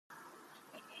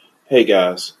Hey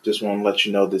guys, just want to let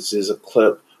you know this is a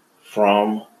clip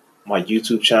from my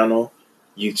YouTube channel,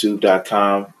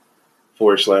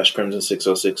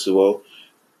 youtube.com/Crimson60620.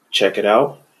 Check it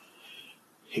out.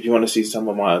 If you want to see some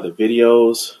of my other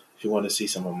videos, if you want to see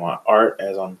some of my art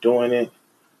as I'm doing it,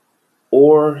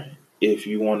 or if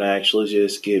you want to actually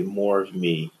just get more of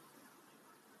me,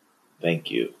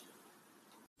 thank you.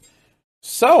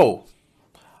 So,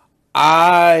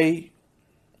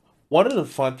 one of the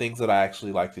fun things that I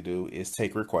actually like to do is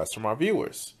take requests from our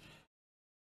viewers.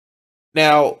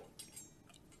 Now,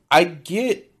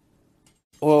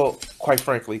 quite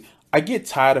frankly, I get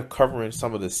tired of covering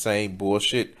some of the same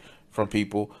bullshit from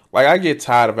people. Like, I get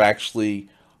tired of actually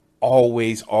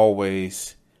always,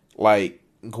 like,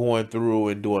 going through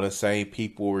and doing the same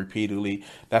people repeatedly.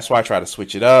 That's why I try to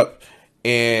switch it up.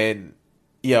 And,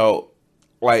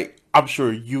 like, I'm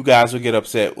sure you guys will get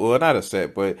upset. Well, not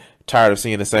upset, but tired of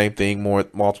seeing the same thing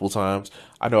multiple times.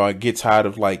 I know I get tired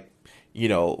of, like,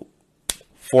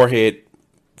 forehead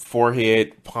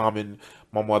palming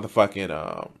my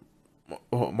motherfucking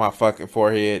my fucking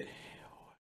forehead.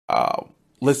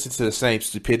 Listen to the same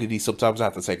stupidity. Sometimes I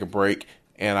have to take a break,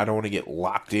 and I don't want to get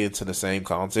locked into the same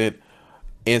content.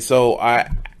 And so I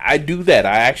do that.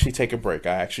 I actually take a break.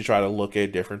 I actually try to look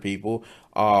at different people.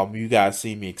 You guys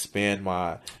see me expand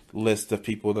my list of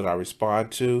people that I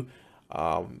respond to.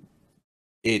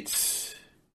 It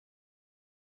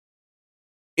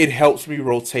helps me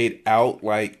rotate out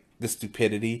like the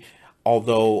stupidity.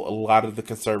 Although a lot of the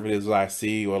conservatives I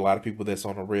see, or a lot of people that's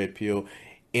on a red pill,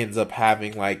 ends up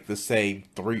having like the same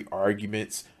three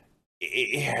arguments.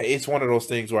 It's one of those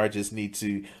things where I just need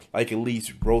to like at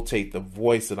least rotate the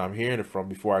voice that I'm hearing it from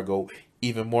before I go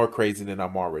even more crazy than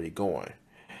I'm already going.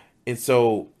 And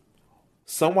so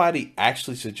somebody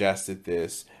actually suggested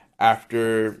this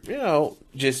after,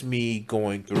 just me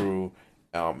going through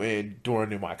and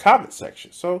during in my comment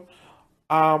section. So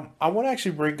I want to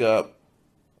actually bring up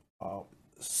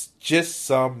just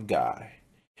some guy.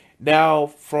 Now,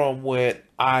 from what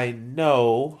I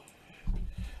know,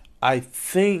 I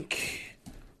think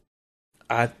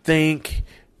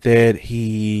that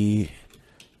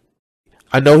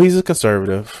I know he's a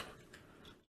conservative,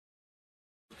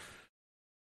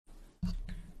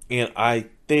 and I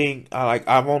think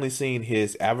I've only seen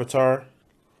his avatar,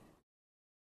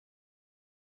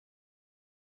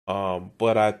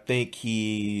 but I think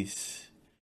he's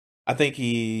a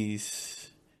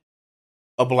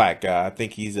black guy. I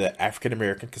think he's an African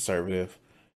American conservative,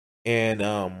 and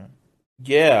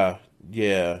yeah,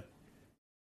 yeah.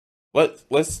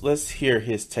 Let's hear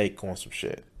his take on some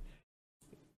shit.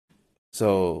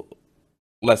 So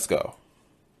let's go.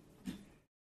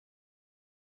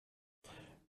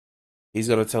 He's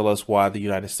gonna tell us why the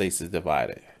United States is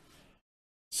divided.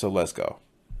 So let's go.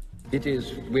 It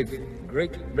is with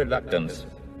great reluctance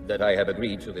that I have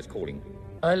agreed to this calling.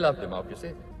 I love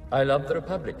democracy. I love the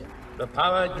Republic. The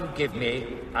power you give me,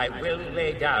 I will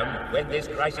lay down when this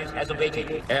crisis has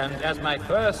abated. And as my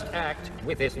first act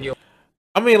with this new...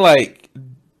 I mean, like,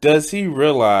 does he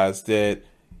realize that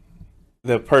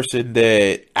the person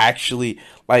that actually,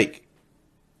 like,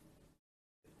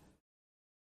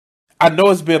 I know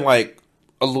it's been, like,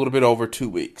 a little bit over 2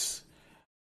 weeks,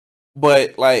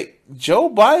 but, like, Joe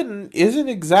Biden isn't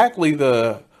exactly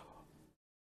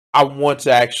I want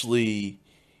to actually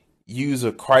use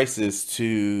a crisis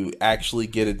to actually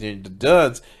get it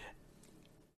done.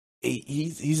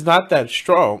 He's not that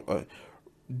strong.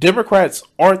 Democrats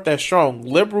aren't that strong.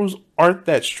 Liberals aren't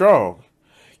that strong.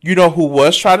 You know who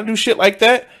was trying to do shit like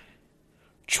that?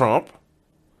 Trump.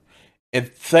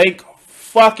 And thank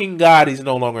fucking God he's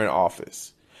no longer in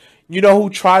office. You know who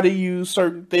tried to use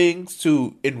certain things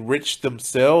to enrich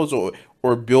themselves or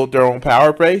build their own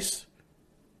power base?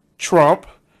 Trump.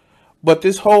 But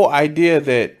this whole idea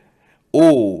that,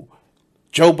 oh,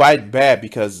 Joe Biden bad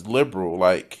because liberal,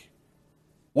 like,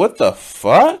 what the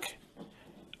fuck?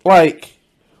 Like,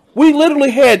 we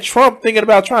literally had Trump thinking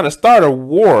about trying to start a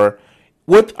war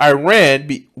with Iran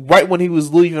right when he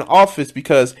was leaving office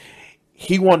because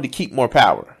he wanted to keep more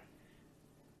power.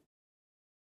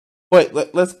 Wait,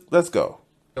 let's go.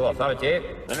 Authority.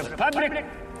 The Republic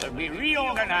will be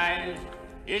reorganized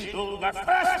into the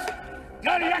first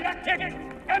galactic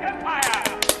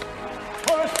empire.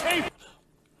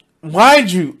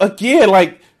 Mind you, again,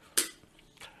 like,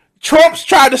 Trump's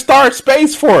tried to start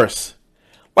Space Force.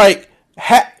 Like,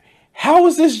 how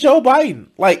is this Joe Biden?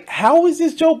 Like, how is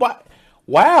this Joe Biden?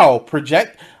 Wow,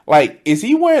 like, is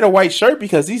he wearing a white shirt?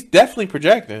 Because he's definitely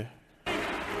projecting.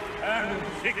 And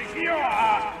secure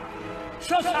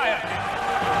society.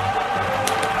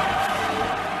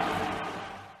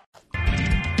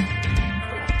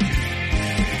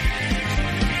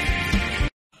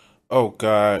 Oh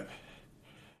God.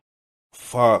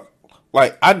 Fuck.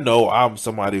 Like, I know I'm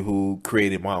somebody who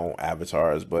created my own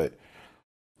avatars, but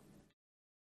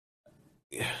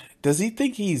does he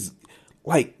think he's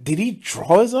like, did he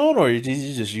draw his own or did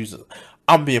he just use it?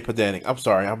 I'm being pedantic. I'm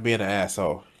sorry. I'm being an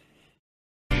asshole.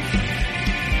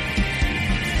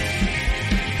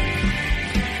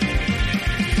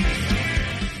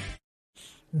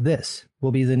 This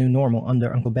will be the new normal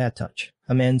under Uncle Bad Touch,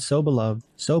 a man so beloved,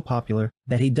 so popular,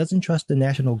 that he doesn't trust the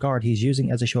National Guard he's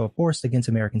using as a show of force against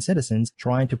American citizens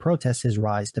trying to protest his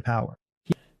rise to power.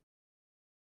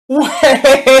 Hey,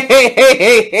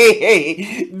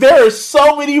 there are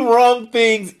so many wrong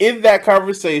things in that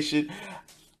conversation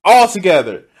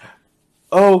altogether.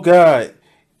 Oh God.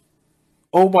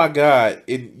 Oh my God.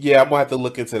 And yeah, I'm gonna have to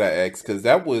look into that X because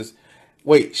that was.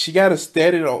 Wait, she got a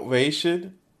standing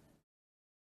ovation.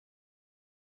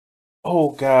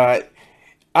 Oh God.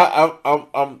 I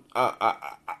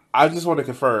just want to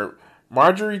confirm.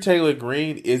 Marjorie Taylor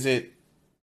Greene isn't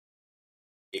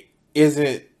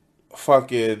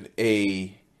fucking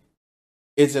a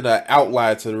isn't an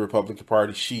outlier to the Republican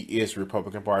Party. She is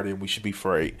Republican Party, and we should be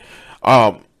afraid.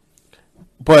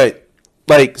 But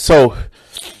like, so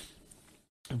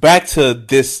back to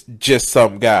this, just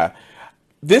some guy.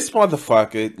 This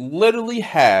motherfucker literally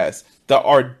has the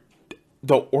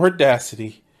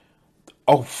audacity.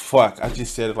 Oh fuck! I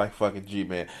just said it like fucking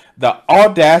G-Man. The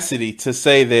audacity to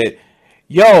say that,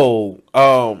 yo,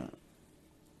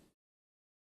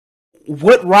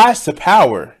 what rise to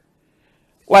power?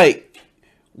 Like,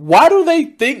 why do they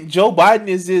think Joe Biden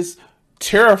is this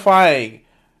terrifying?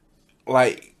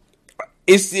 Like,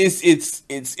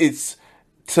 it's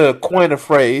to coin a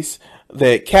phrase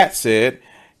that Kat said,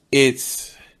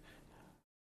 it's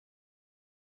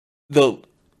the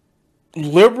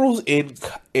liberals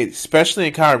especially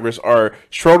in Congress are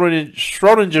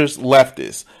Schrodinger's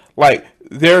leftists. Like,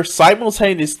 they're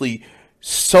simultaneously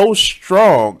so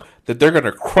strong that they're going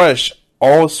to crush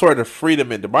all sort of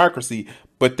freedom and democracy,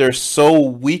 but they're so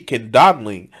weak and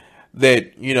dawdling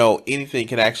that, you know, anything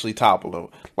can actually topple them.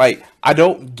 Like, I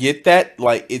don't get that.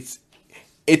 Like,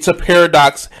 it's a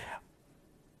paradox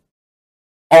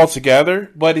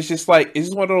altogether, but it's just like, it's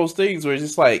just one of those things where it's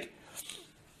just like,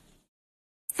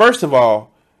 first of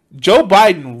all, Joe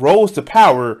Biden rose to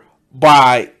power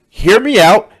by, hear me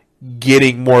out,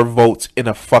 getting more votes in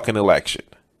a fucking election.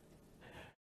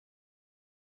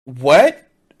 What?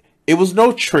 It was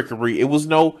no trickery. It was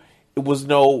no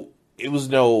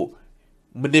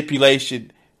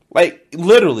manipulation. Like,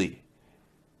 literally,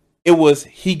 it was,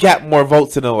 he got more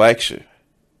votes in an election.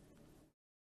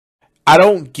 I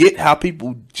don't get how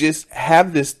people just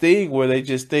have this thing where they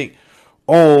just think,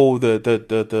 oh,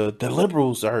 the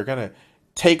liberals are gonna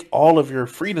take all of your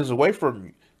freedoms away from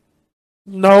you.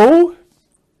 No.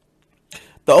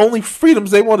 The only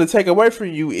freedoms they want to take away from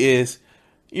you is,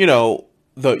 you know,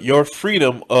 your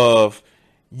freedom of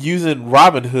using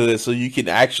Robinhood so you can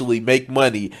actually make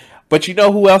money. But you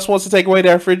know who else wants to take away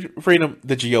that freedom?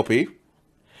 The GOP.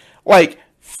 Like,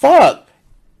 fuck.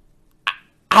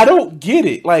 I don't get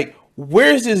it. Like,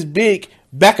 where's this big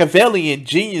Machiavellian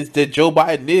genius that Joe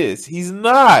Biden is? He's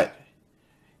not.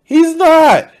 He's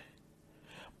not.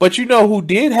 But you know who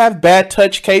did have bad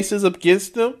touch cases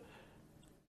against him?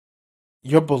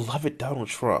 Your beloved Donald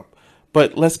Trump.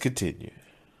 But let's continue.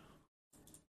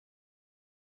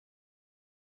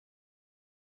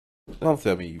 Don't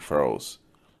tell me you froze.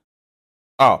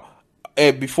 Oh,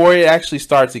 and before it actually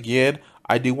starts again,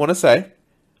 I do want to say,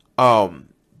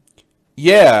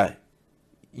 yeah,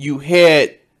 you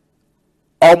had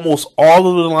almost all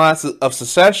of the lines of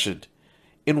secession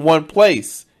in one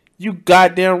place. You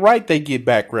goddamn right they get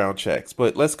background checks,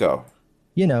 but let's go.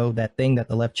 You know, that thing that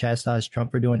the left chastised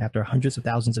Trump for doing after hundreds of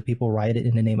thousands of people rioted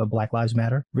in the name of Black Lives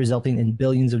Matter, resulting in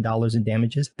billions of dollars in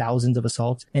damages, thousands of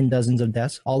assaults, and dozens of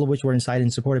deaths, all of which were incited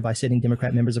and supported by sitting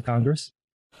Democrat members of Congress?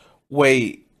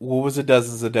 Wait, what was the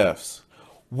dozens of deaths?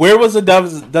 Where was the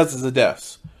dozens of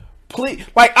deaths? Please,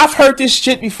 like, I've heard this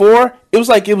shit before. It was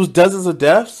like it was dozens of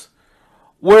deaths.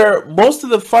 Where most of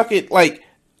the fucking, like,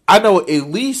 I know at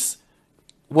least,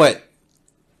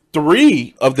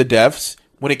 3 of the deaths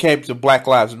when it came to Black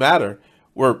Lives Matter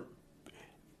were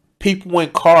people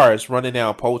in cars running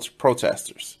down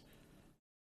protesters.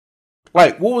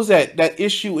 Like, what was that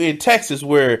issue in Texas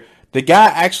where the guy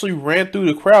actually ran through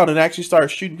the crowd and actually started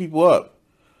shooting people up?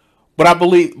 But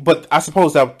I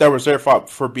suppose that was their fault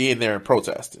for being there and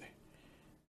protesting.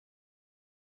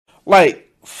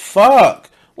 Like,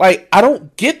 fuck. Like, I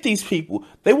don't get these people.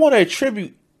 They want to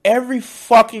attribute every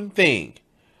fucking thing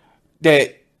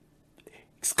that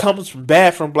comes from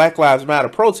Black Lives Matter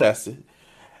protesting.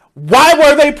 Why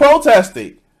were they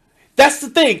protesting? That's the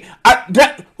thing.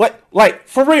 Like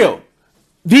for real.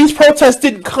 These protests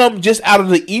didn't come just out of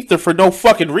the ether for no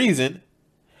fucking reason.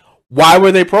 Why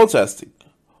were they protesting?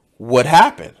 What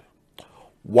happened?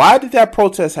 Why did that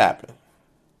protest happen?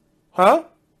 Huh?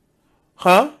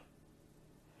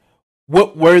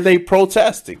 What were they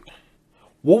protesting?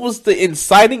 What was the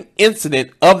inciting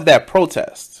incident of that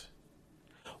protest?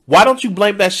 Why don't you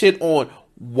blame that shit on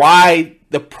why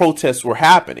the protests were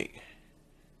happening?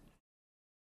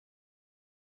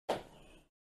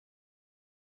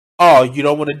 Oh, you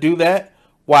don't want to do that?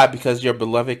 Why? Because your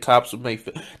beloved cops may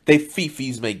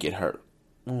fifis may get hurt.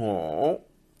 Oh,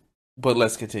 but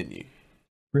let's continue.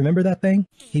 Remember that thing?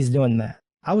 He's doing that.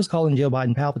 I was calling Joe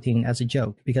Biden Palpatine as a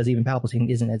joke because even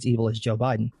Palpatine isn't as evil as Joe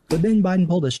Biden. But then Biden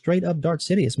pulled a straight up Darth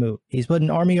Sidious move. He's put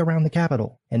an army around the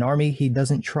Capitol, an army he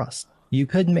doesn't trust. You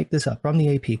couldn't make this up. From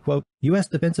the AP, quote, U.S.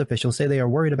 defense officials say they are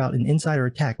worried about an insider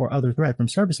attack or other threat from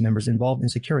service members involved in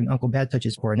securing Uncle Bad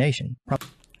Touch's coronation.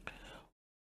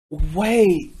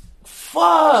 Wait,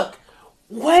 fuck,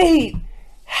 wait,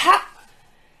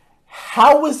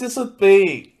 how is this a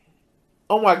thing?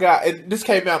 Oh my god, and this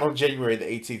came out on January the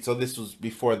 18th, so this was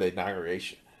before the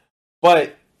inauguration.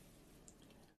 But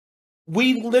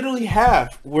we literally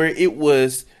have where it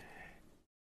was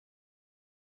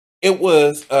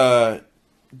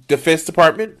Defense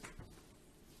Department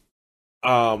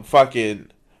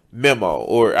fucking memo,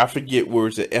 or I forget where it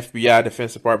was, the FBI,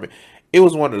 Defense Department. It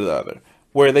was one or the other,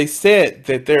 where they said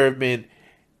that there have been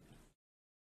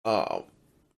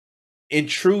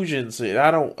intrusions.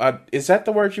 And is that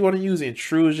the word you want to use?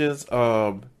 Intrusions,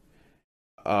 not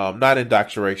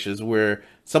indoctrinations, where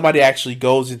somebody actually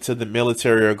goes into the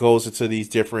military or goes into these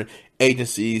different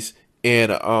agencies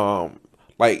and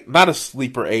like not a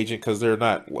sleeper agent, because we're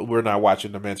not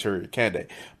watching the Manchurian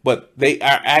Candidate, but they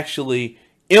are actually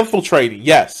infiltrating,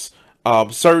 yes,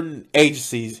 certain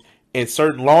agencies and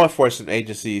certain law enforcement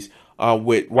agencies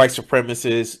with white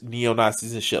supremacists,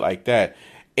 neo-Nazis, and shit like that.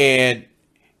 And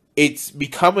it's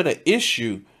becoming an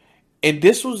issue. And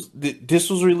this was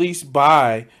released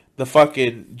by the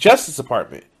fucking Justice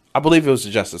Department. I believe it was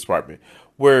the Justice Department,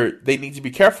 where they need to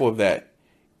be careful of that.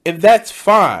 And that's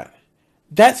fine.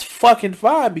 That's fucking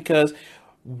fine, because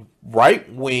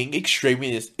right-wing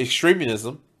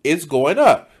extremism is going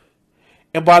up.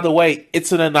 And by the way,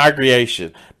 it's an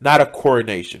inauguration, not a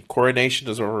coronation. Coronation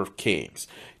is over of kings.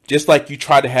 Just like you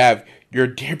try to have your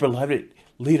dear beloved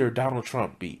leader, Donald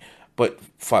Trump, be. But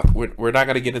fuck, we're not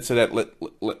going to get into that.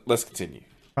 Let's continue.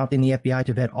 Prompting the FBI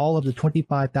to vet all of the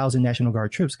 25,000 National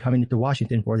Guard troops coming into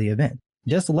Washington for the event.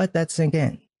 Just let that sink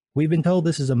in. We've been told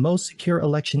this is the most secure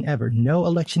election ever. No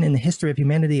election in the history of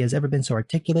humanity has ever been so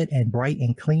articulate and bright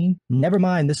and clean. Never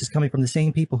mind, this is coming from the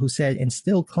same people who said and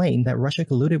still claim that Russia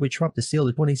colluded with Trump to steal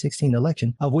the 2016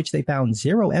 election, of which they found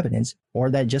zero evidence, or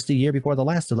that just a year before the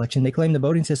last election, they claimed the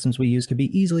voting systems we use could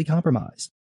be easily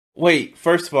compromised. Wait,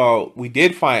 first of all, we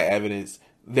did find evidence.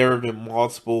 There have been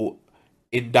multiple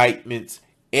indictments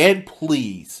and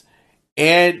pleas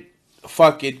and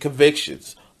fucking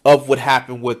convictions of what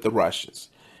happened with the Russians.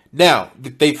 Now,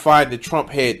 did they find that Trump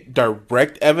had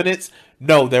direct evidence?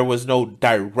 No, there was no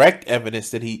direct evidence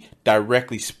that he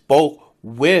directly spoke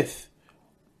with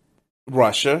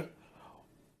Russia.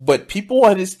 But people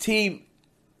on his team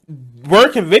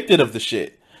were convicted of the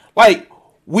shit. Like,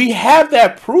 we have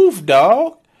that proof,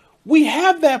 dog. We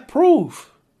have that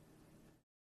proof.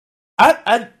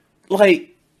 I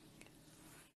like,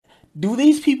 do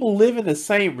these people live in the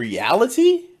same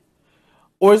reality?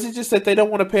 Or is it just that they don't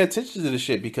want to pay attention to the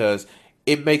shit because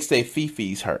it makes their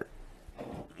fifis hurt?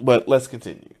 But let's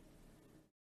continue.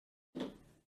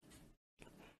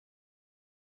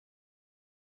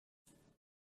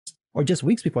 Or just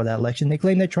weeks before that election, they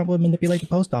claimed that Trump would manipulate the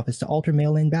post office to alter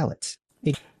mail-in ballots.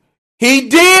 He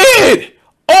did!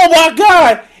 Oh my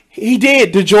God! He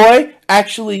did. DeJoy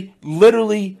actually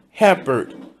literally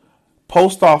hampered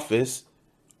post office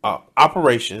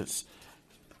operations.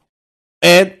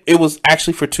 And it was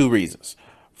actually for two reasons.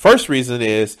 First reason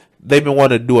is they've been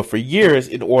wanting to do it for years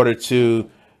in order to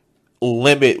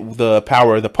limit the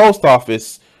power of the post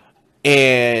office.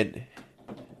 And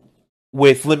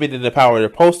with limiting the power of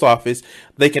the post office,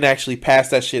 they can actually pass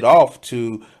that shit off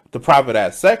to the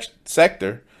privatized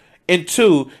sector. And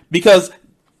two, because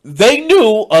they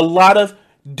knew a lot of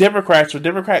Democrats or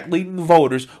Democrat-leading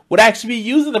voters would actually be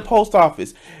using the post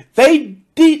office.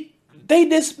 They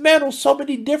dismantled so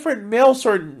many different mail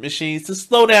sorting machines to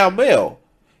slow down mail.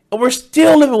 And we're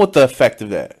still living with the effect of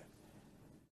that.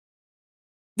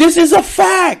 This is a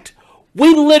fact.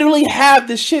 We literally have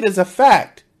this shit as a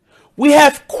fact. We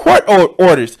have court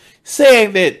orders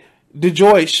saying that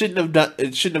DeJoy shouldn't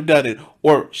have done it,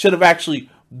 or should have actually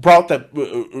brought the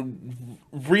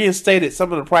reinstated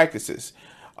some of the practices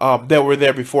that were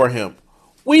there before him.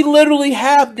 We literally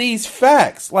have these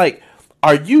facts. Like,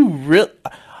 are you real?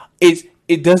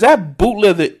 Does that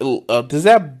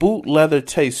boot leather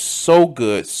taste so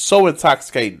good, so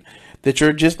intoxicating that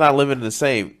you're just not living in the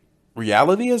same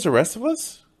reality as the rest of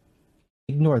us?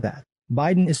 Ignore that.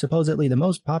 Biden is supposedly the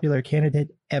most popular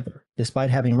candidate ever, despite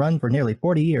having run for nearly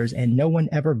 40 years and no one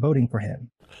ever voting for him.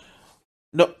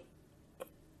 No.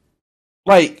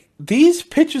 Like, these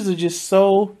pictures are just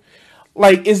so...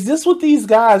 Like, is this what these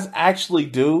guys actually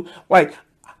do? Like,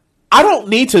 I don't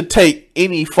need to take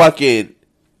any fucking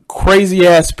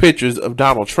crazy-ass pictures of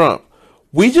Donald Trump.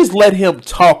 We just let him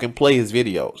talk and play his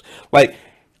videos. Like,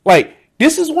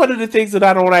 this is one of the things that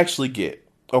I don't actually get,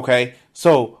 okay?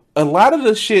 So, a lot of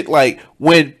the shit, like,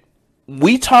 when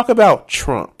we talk about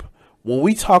Trump, when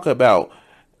we talk about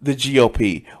the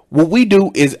GOP, what we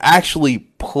do is actually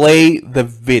play the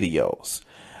videos.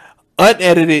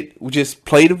 Unedited, we just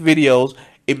play the videos.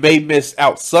 It may miss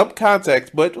out some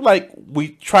context, but, like,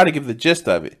 we try to give the gist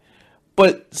of it.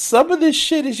 But some of this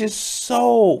shit is just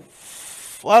so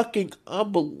fucking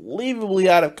unbelievably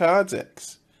out of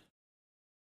context.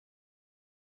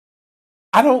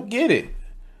 I don't get it.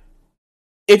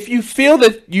 If you feel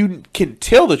that you can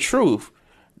tell the truth,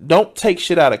 don't take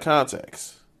shit out of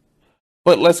context.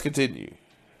 But let's continue.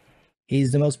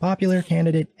 He's the most popular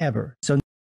candidate ever. So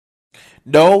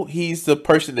no, he's the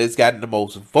person that's gotten the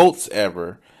most votes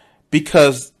ever,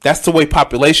 because that's the way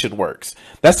population works.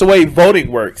 That's the way voting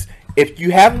works. If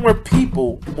you have more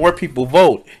people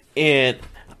vote. And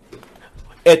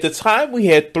at the time we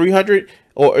had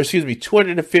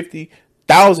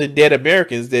 250,000 dead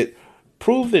Americans that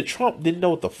proved that Trump didn't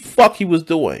know what the fuck he was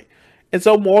doing. And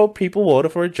so more people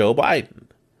voted for Joe Biden.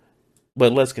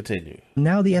 But let's continue.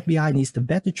 Now the FBI needs to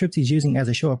vet the troops he's using as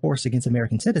a show of force against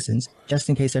American citizens, just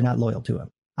in case they're not loyal to him.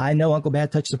 I know Uncle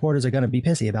Bad Touch supporters are going to be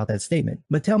pissy about that statement,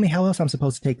 but tell me how else I'm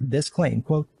supposed to take this claim.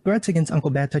 Quote, threats against Uncle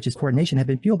Bad Touch's coordination have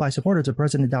been fueled by supporters of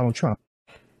President Donald Trump.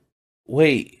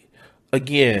 Wait,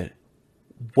 again,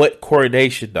 what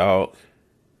coordination, dog?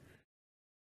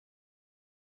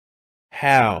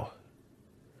 How?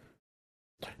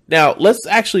 Now, let's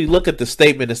actually look at the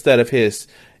statement instead of his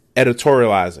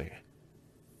editorializing.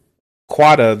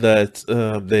 Quetta,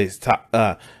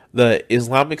 the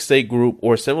Islamic State group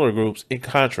or similar groups, in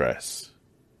contrast.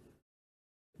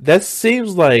 That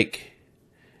seems like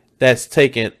that's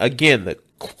taken, again, the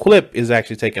clip is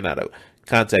actually taken out of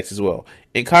context as well.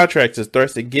 In contrast, the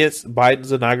threats against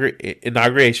Biden's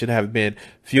inauguration have been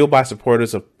fueled by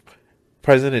supporters of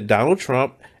President Donald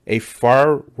Trump, a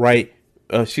far-right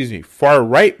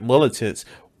militants,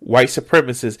 white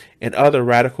supremacists, and other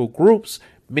radical groups.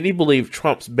 Many believe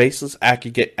Trump's baseless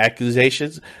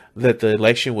accusations that the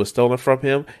election was stolen from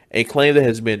him, a claim that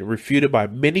has been refuted by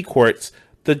many courts,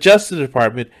 the Justice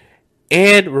Department,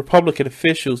 and Republican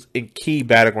officials in key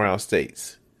battleground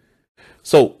states.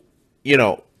 So,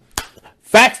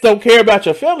 facts don't care about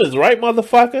your feelings, right,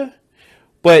 motherfucker?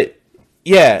 But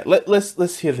yeah,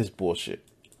 let's hear this bullshit.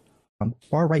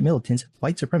 Far-right militants,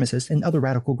 white supremacists, and other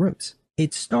radical groups.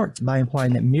 It starts by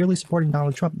implying that merely supporting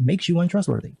Donald Trump makes you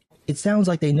untrustworthy. It sounds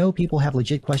like they know people have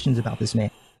legit questions about this man.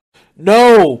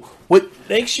 No, what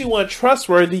makes you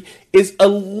untrustworthy is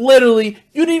literally,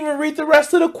 you didn't even read the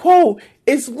rest of the quote.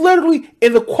 It's literally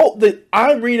in the quote that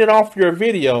I'm reading off your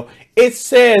video. It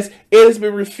says it has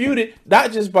been refuted,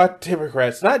 not just by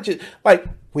Democrats, not just, like,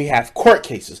 we have court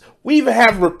cases. We even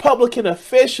have Republican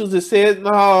officials that said,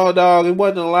 no, dog, it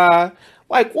wasn't a lie.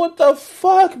 Like, what the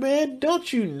fuck, man?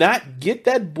 Don't you not get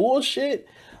that bullshit?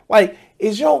 Like,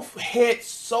 is your head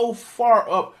so far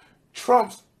up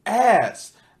Trump's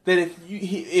ass that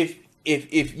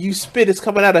if you spit is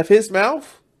coming out of his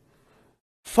mouth?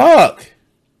 Fuck.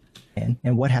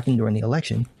 And what happened during the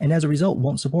election, and as a result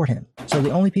won't support him. So the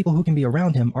only people who can be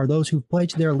around him are those who've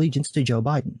pledged their allegiance to Joe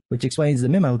Biden, which explains the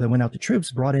memo that went out to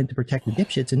troops brought in to protect the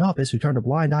dipshits in office who turned a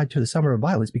blind eye to the summer of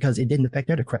violence because it didn't affect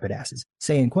their decrepit asses,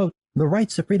 saying, quote, the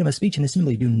rights to freedom of speech and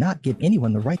assembly do not give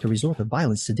anyone the right to resort to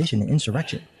violence, sedition, and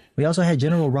insurrection. We also had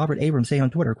General Robert Abrams say on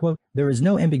Twitter, quote, there is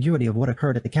no ambiguity of what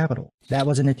occurred at the Capitol. That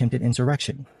was an attempted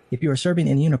insurrection. If you are serving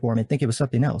in uniform and think it was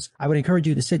something else, I would encourage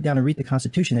you to sit down and read the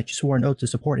Constitution that you swore an oath to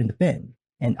support and defend.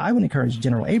 And I would encourage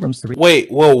General Abrams to read...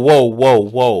 Wait,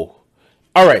 whoa.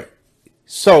 All right.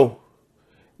 So,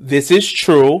 this is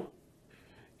true.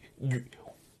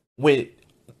 When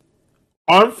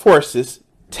armed forces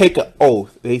take an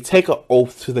oath, they take an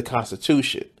oath to the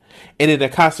Constitution. And in the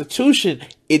Constitution,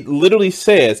 it literally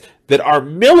says that our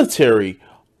military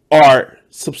are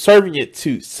subservient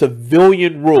to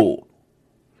civilian rule.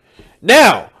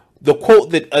 Now, the quote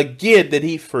that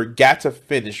he forgot to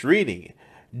finish reading.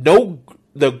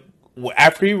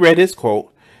 After he read his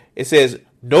quote, it says,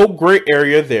 "No gray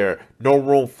area there, no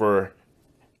room for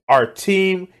our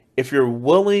team if you're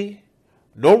willing,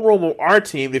 no room on our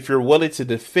team if you're willing to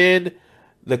defend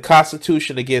the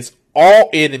Constitution against all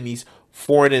enemies,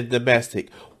 foreign and domestic."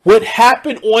 What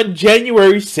happened on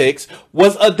January 6th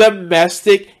was a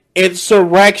domestic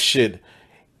insurrection.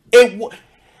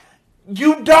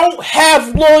 You don't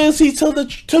have loyalty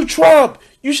to Trump.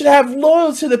 You should have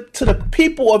loyalty to the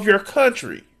people of your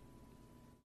country.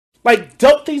 Like,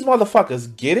 don't these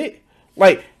motherfuckers get it?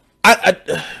 Like,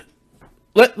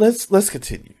 let's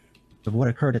continue. Of what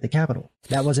occurred at the Capitol.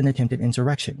 That was an attempted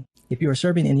insurrection. If you are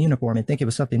serving in uniform and think it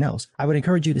was something else, I would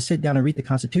encourage you to sit down and read the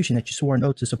Constitution that you swore an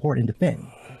oath to support and defend.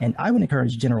 And I would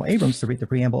encourage General Abrams to read the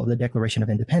preamble of the Declaration of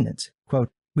Independence.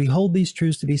 Quote, "We hold these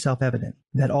truths to be self-evident,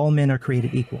 that all men are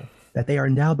created equal, that they are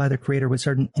endowed by their Creator with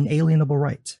certain inalienable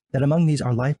rights, that among these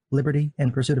are life, liberty,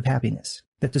 and pursuit of happiness,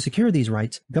 that to secure these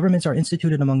rights, governments are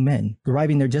instituted among men,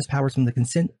 deriving their just powers from the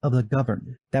consent of the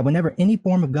governed, that whenever any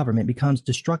form of government becomes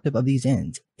destructive of these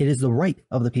ends, it is the right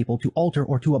of the people to alter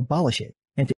or to abolish it,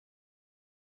 and to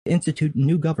institute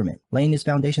new government, laying its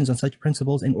foundations on such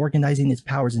principles and organizing its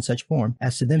powers in such form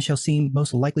as to them shall seem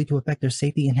most likely to affect their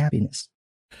safety and happiness."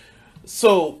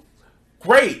 So,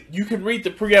 great, you can read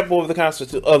the preamble of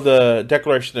the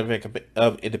Declaration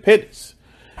of Independence.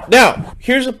 Now,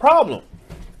 here's the problem.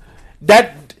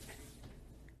 That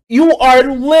you are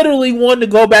literally wanting to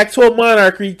go back to a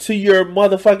monarchy, to your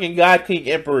motherfucking God King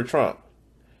Emperor Trump.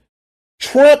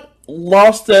 Trump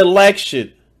lost the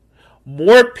election.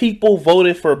 More people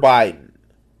voted for Biden.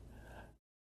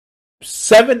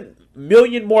 7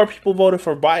 million more people voted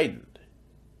for Biden.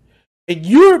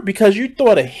 And because you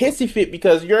thought a hissy fit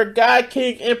because your God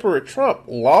King Emperor Trump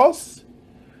lost,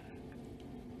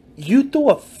 you threw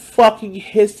a fucking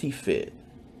hissy fit.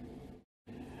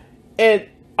 And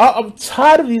I'm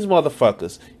tired of these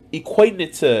motherfuckers equating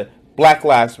it to Black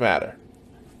Lives Matter.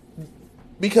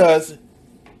 Because,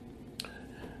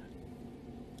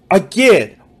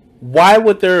 again, why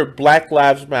would there Black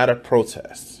Lives Matter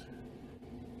protests?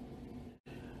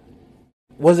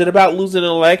 Was it about losing an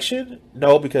election?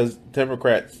 No, because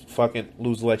Democrats fucking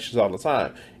lose elections all the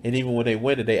time. And even when they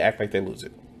win it, they act like they lose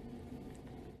it.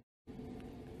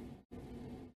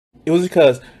 It was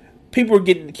because people were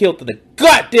getting killed in the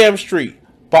goddamn street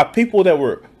by people that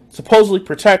were supposedly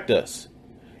protect us.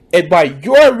 And by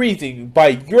your reasoning, by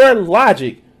your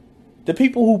logic, the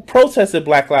people who protested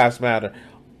Black Lives Matter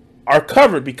are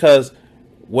covered because,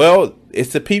 well,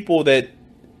 it's the people that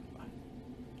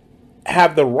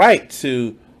have the right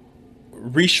to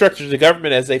restructure the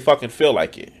government as they fucking feel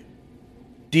like it.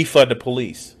 Defund the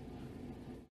police.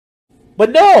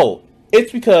 But no,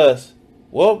 it's because,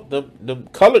 well, the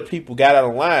colored people got out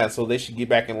of line, so they should get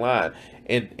back in line.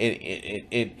 And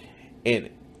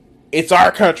it's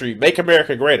our country. Make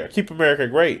America greater. Keep America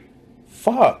great.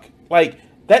 Fuck. Like,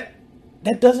 that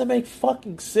doesn't make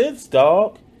fucking sense,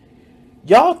 dog.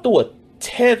 Y'all threw a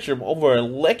tantrum over an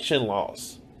election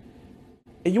loss.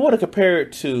 And you want to compare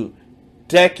it to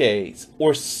decades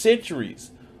or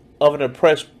centuries of an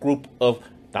oppressed group of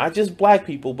not just black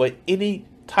people, but any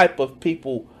type of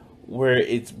people where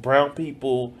it's brown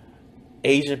people,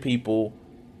 Asian people,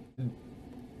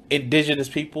 indigenous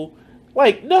people.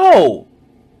 Like, no.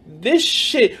 This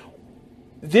shit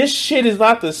is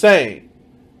not the same.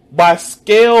 By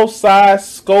scale,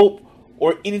 size, scope,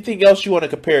 or anything else you want to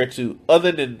compare it to,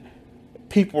 other than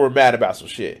people were mad about some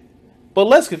shit. But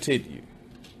let's continue.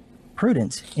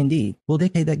 Prudence, indeed, will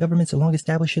dictate that governments long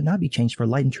established should not be changed for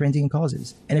light and transient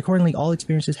causes, and accordingly all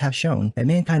experiences have shown that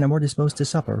mankind are more disposed to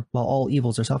suffer, while all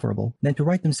evils are sufferable, than to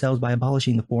right themselves by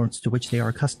abolishing the forms to which they are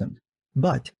accustomed.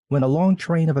 But, when a long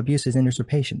train of abuses and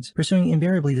usurpations, pursuing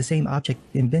invariably the same object,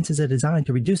 evinces a design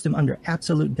to reduce them under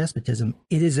absolute despotism,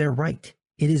 it is their right,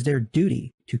 it is their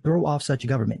duty to throw off such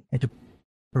government and to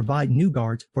provide new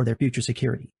guards for their future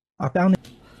security. Our founding...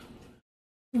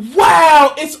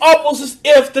 Wow! It's almost as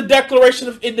if the Declaration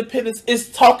of Independence is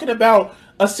talking about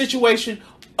a situation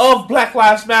of Black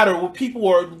Lives Matter where people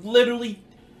are literally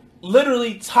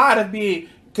tired of being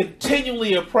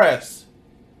continually oppressed.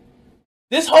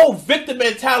 This whole victim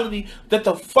mentality that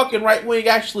the fucking right wing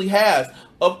actually has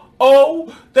of,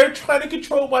 oh, they're trying to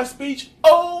control my speech.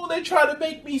 Oh, they're trying to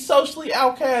make me socially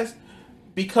outcast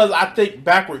because I think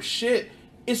backward shit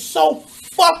is so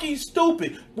fucking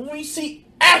stupid. When we see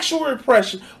actual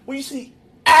repression, when you see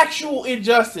actual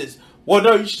injustice, well,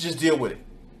 no, you should just deal with it.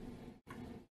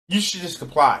 You should just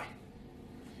comply.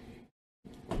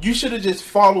 You should have just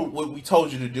followed what we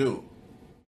told you to do.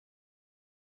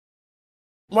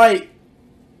 Like,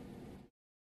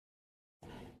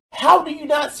 How do you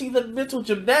not see the mental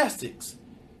gymnastics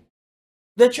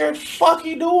that you're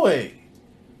fucking doing?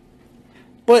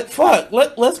 But fuck,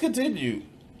 let's continue.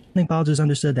 Fathers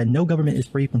understood that no government is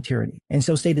free from tyranny, and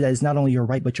so stated that it's not only your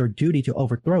right but your duty to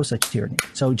overthrow such tyranny.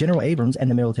 So General Abrams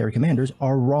and the military commanders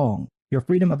are wrong. Your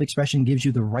freedom of expression gives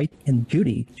you the right and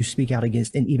duty to speak out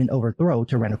against and even overthrow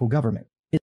tyrannical government.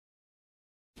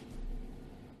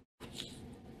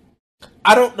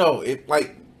 I don't know.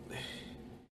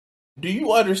 Do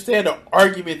you understand the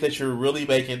argument that you're really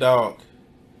making, dog?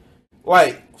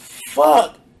 Like,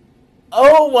 fuck.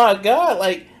 Oh my god,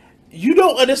 like, you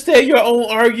don't understand your own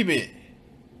argument.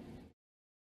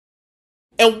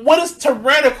 And what is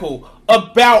tyrannical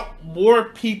about more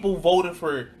people voting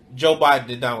for Joe Biden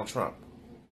than Donald Trump?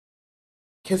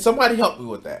 Can somebody help me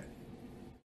with that?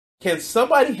 Can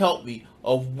somebody help me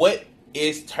of what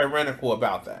is tyrannical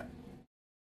about that?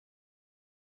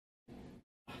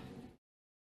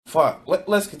 Fuck,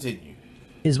 let's continue.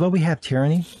 Is what we have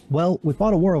tyranny? Well, we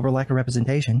fought a war over lack of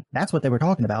representation. That's what they were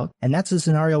talking about. And that's the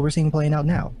scenario we're seeing playing out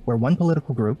now, where one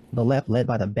political group, the left led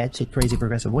by the batshit crazy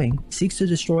progressive wing, seeks to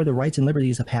destroy the rights and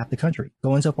liberties of half the country,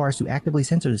 going so far as to actively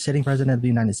censor the sitting president of the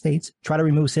United States, try to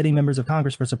remove sitting members of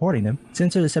Congress for supporting him,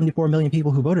 censor the 74 million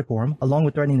people who voted for him, along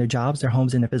with threatening their jobs, their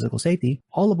homes, and their physical safety,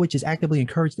 all of which is actively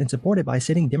encouraged and supported by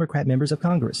sitting Democrat members of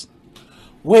Congress.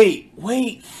 Wait,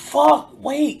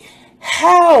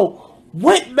 how?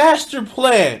 What master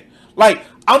plan? Like,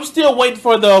 I'm still waiting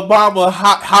for the Obama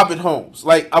Hobbit homes.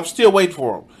 Like, I'm still waiting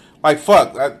for them. Like,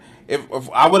 fuck. If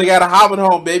I would have got a Hobbit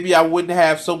home, maybe I wouldn't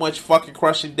have so much fucking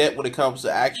crushing debt when it comes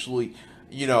to actually,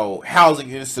 housing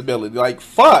instability. Like,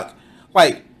 fuck.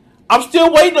 Like, I'm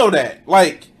still waiting on that.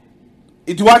 Like,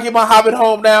 do I get my Hobbit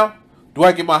home now?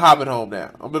 I'll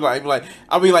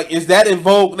be like, is that in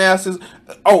vogue now? Since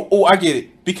I get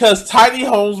it, because tiny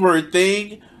homes were a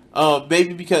thing.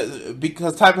 Maybe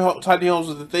because tiny homes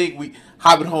was the thing.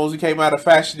 Hobbit homes came out of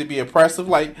fashion to be oppressive.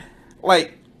 Like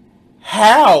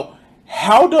how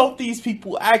don't these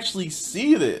people actually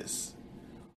see this?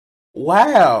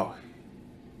 Wow.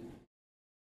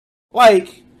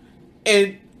 Like,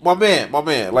 and my man.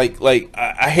 Like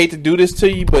I hate to do this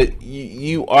to you, but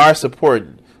you are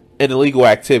supporting an illegal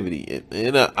activity,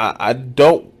 and I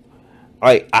don't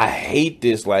like. I hate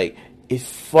this. Like, it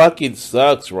fucking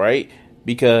sucks, right?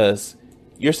 Because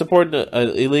you're supporting an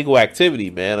illegal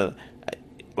activity, man.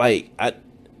 I'm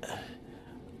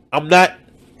not.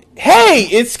 Hey,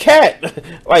 it's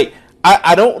Cat. Like,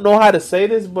 I don't know how to say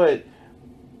this, but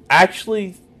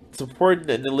actually supporting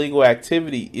an illegal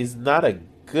activity is not a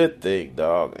good thing,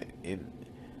 dog. And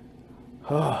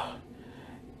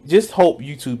just hope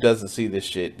YouTube doesn't see this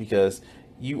shit, because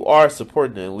you are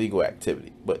supporting an illegal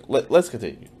activity. But let's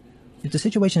continue. If the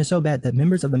situation is so bad that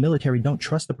members of the military don't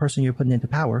trust the person you're putting into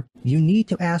power, you need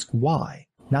to ask why,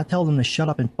 not tell them to shut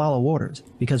up and follow orders,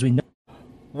 because we know.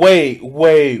 Wait.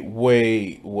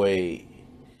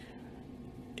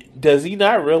 Does he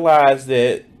not realize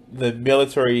that the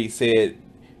military said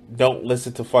don't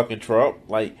listen to fucking Trump?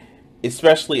 Like,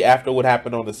 especially after what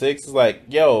happened on the 6th. It's like,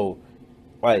 yo,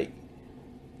 like,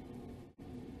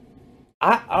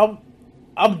 I'm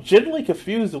genuinely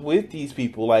confused with these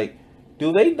people. Like,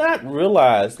 do they not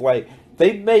realize, like,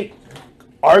 they make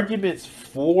arguments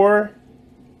for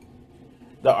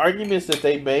the arguments that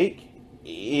they make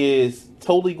is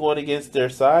totally going against their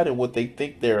side and what they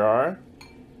think there are?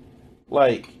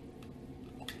 Like,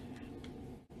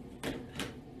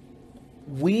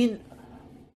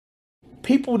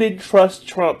 people didn't trust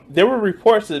Trump. There were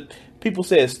reports that people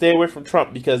said stay away from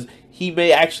Trump because he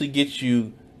may actually get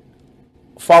you,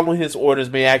 following his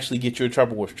orders may actually get you in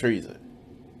trouble with treason.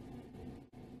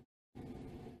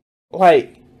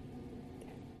 Like,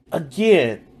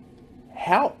 again,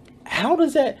 how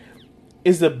does that,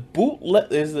 is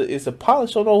the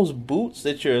polish on those boots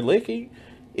that you're licking,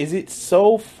 is it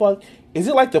so is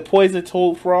it like the poison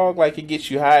toad frog, like it gets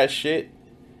you high as shit?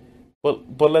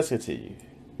 But let's continue.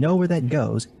 Know where that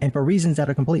goes, and for reasons that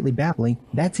are completely baffling,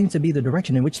 that seems to be the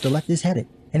direction in which the left is headed.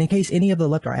 And in case any of the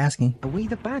left are asking, are we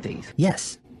the baddies?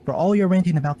 Yes. For all your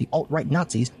ranting about the alt-right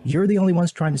Nazis, you're the only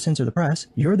ones trying to censor the press,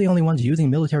 you're the only ones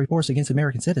using military force against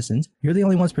American citizens, you're the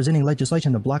only ones presenting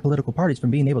legislation to block political parties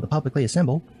from being able to publicly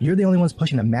assemble, you're the only ones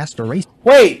pushing a master race.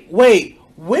 Wait,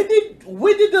 when did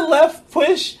the left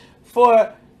push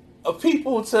for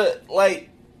people to, like,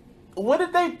 when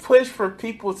did they push for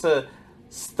people to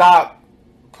stop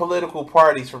political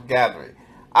parties from gathering?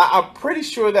 I'm pretty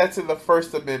sure that's in the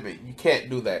First Amendment. You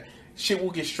can't do that. Shit will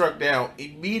get struck down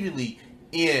immediately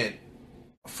in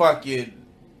fucking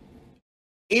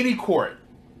any court.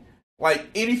 Like,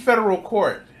 any federal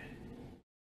court.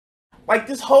 Like,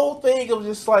 this whole thing of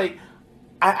just like,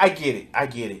 I get it. I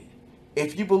get it.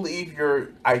 If you believe your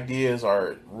ideas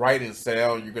are right and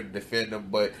sound, you're going to defend them.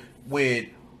 But when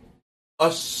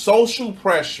a social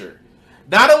pressure,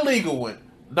 not a legal one,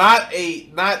 not a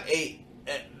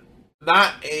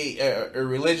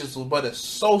religious one, but a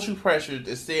social pressure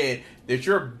that said that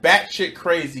you're batshit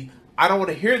crazy. I don't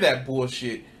want to hear that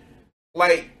bullshit.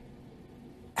 Like,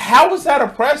 how is that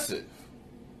oppressive?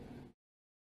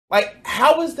 Like,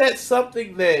 how is that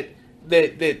something that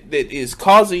is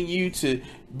causing you to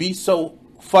be so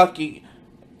fucking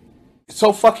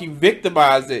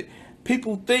victimized that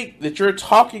people think that you're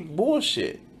talking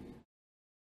bullshit?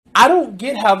 I don't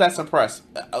get how that's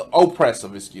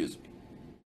oppressive, excuse me.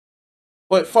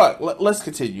 But fuck, let's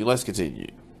continue. Let's continue.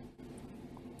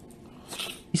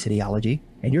 Ideology,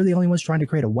 and you're the only ones trying to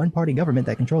create a one-party government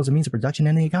that controls the means of production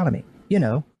and the economy. You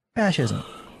know, fascism.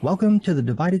 Welcome to the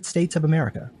divided states of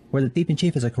America, where the thief in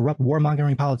chief is a corrupt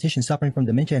warmongering politician suffering from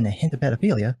dementia and a hint of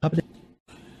pedophilia.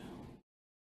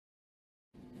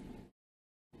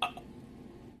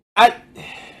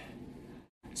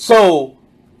 So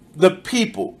the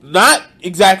people, not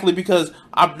exactly, because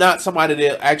I'm not somebody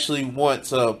that actually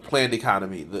wants a planned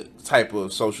economy, the type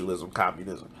of socialism,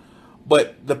 communism,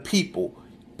 but the people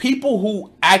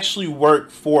who actually work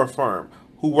for a firm,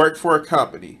 who work for a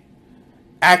company,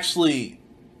 actually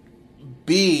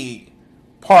be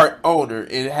part owner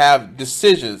and have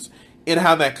decisions in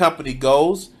how that company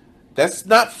goes. That's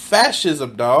not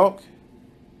fascism, dog.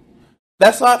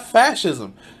 That's not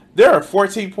fascism. There are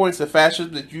 14 points of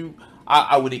fascism that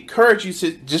I would encourage you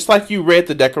to, just like you read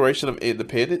the Declaration of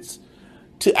Independence,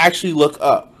 to actually look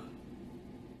up.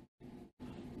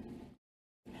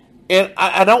 And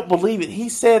I don't believe it. He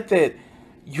said that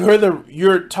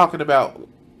you're talking about.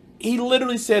 He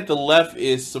literally said the left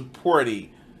is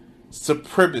supporting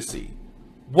supremacy.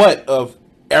 What, of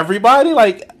everybody?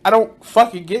 Like, I don't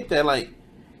fucking get that. Like,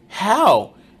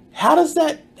 how? How does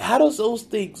those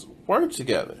things work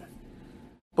together?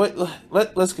 But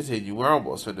let's continue. We're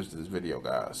almost finished this video,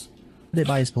 guys.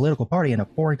 By his political party and a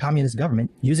foreign communist government,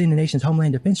 using the nation's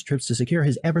homeland defense troops to secure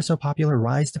his ever so popular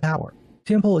rise to power.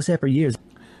 Tim Pool has said for years,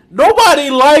 nobody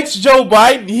likes Joe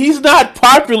Biden. He's not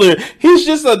popular. He's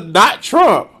just not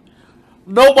Trump.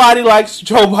 Nobody likes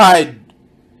Joe Biden.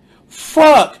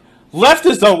 Fuck.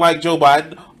 Leftists don't like Joe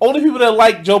Biden. Only people that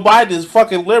like Joe Biden is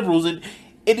fucking liberals, and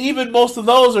even most of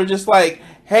those are just like,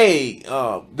 hey,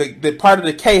 they're part of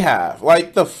the K-Hive.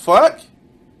 Like, the fuck?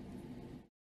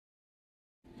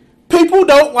 People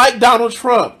don't like Donald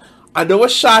Trump. I know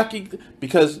it's shocking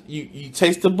because you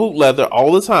taste the boot leather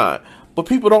all the time, but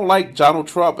people don't like Donald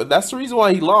Trump, and that's the reason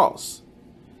why he lost.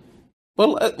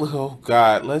 But oh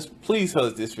God, let's please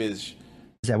let this finish.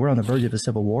 That we're on the verge of a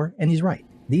civil war, and he's right.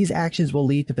 These actions will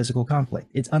lead to physical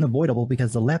conflict. It's unavoidable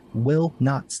because the left will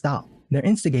not stop. They're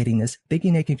instigating this,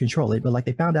 thinking they can control it, but like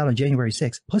they found out on January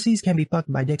 6th, pussies can be fucked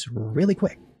by dicks really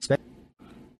quick.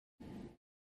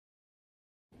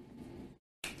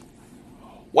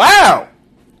 Wow!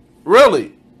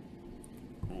 Really?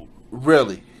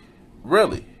 Really?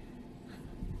 Really?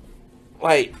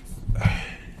 Like,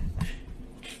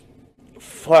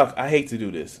 fuck, I hate to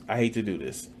do this. But, I hate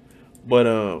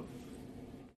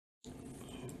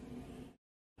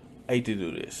to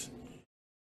do this.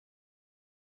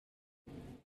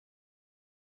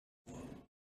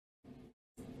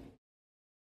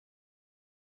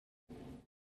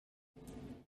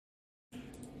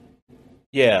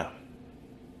 Yeah.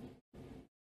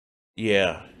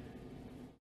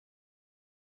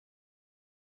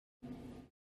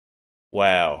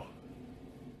 Wow.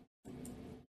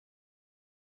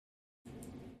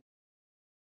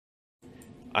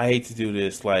 I hate to do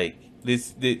this. Like,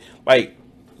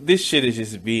 this shit is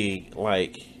just being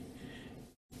like,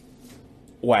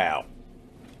 wow.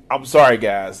 I'm sorry,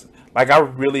 guys. Like, I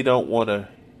really don't want to.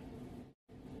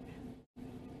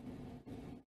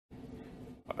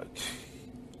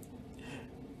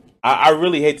 I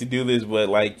really hate to do this, but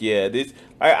like, yeah, this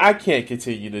I can't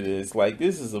continue to this. Like,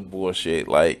 this is some bullshit.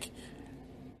 Like,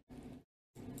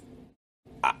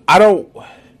 I don't.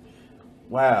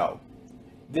 Wow,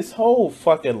 this whole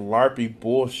fucking LARPy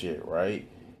bullshit, right?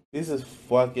 This is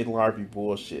fucking LARPy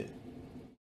bullshit.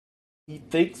 He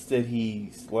thinks that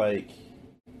he's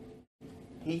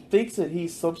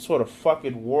some sort of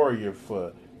fucking warrior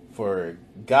for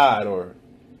God, or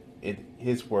in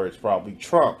his words, probably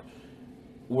Trump,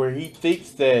 where he thinks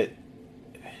that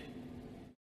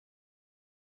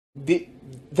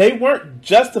they weren't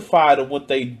justified in what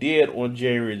they did on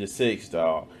January the 6th,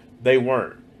 dog. They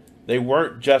weren't. They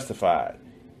weren't justified.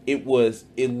 It was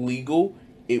illegal.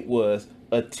 It was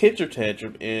a temper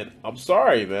tantrum, and I'm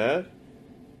sorry, man.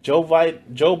 Joe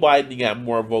Biden got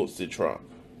more votes than Trump.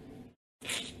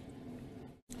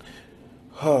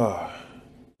 Wow.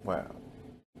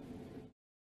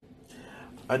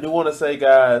 I do want to say,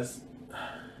 guys,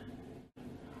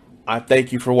 I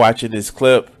thank you for watching this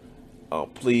clip.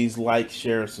 Please like,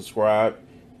 share, and subscribe.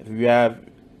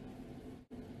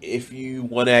 If you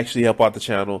want to actually help out the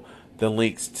channel, the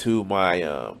links to my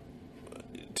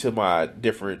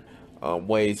different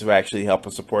ways of actually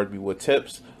helping support me with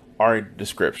tips are in the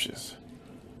descriptions.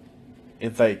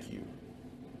 And thank you.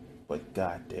 But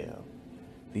goddamn,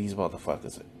 these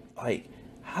motherfuckers, like,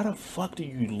 how the fuck do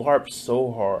you LARP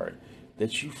so hard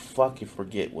that you fucking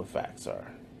forget what facts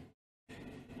are?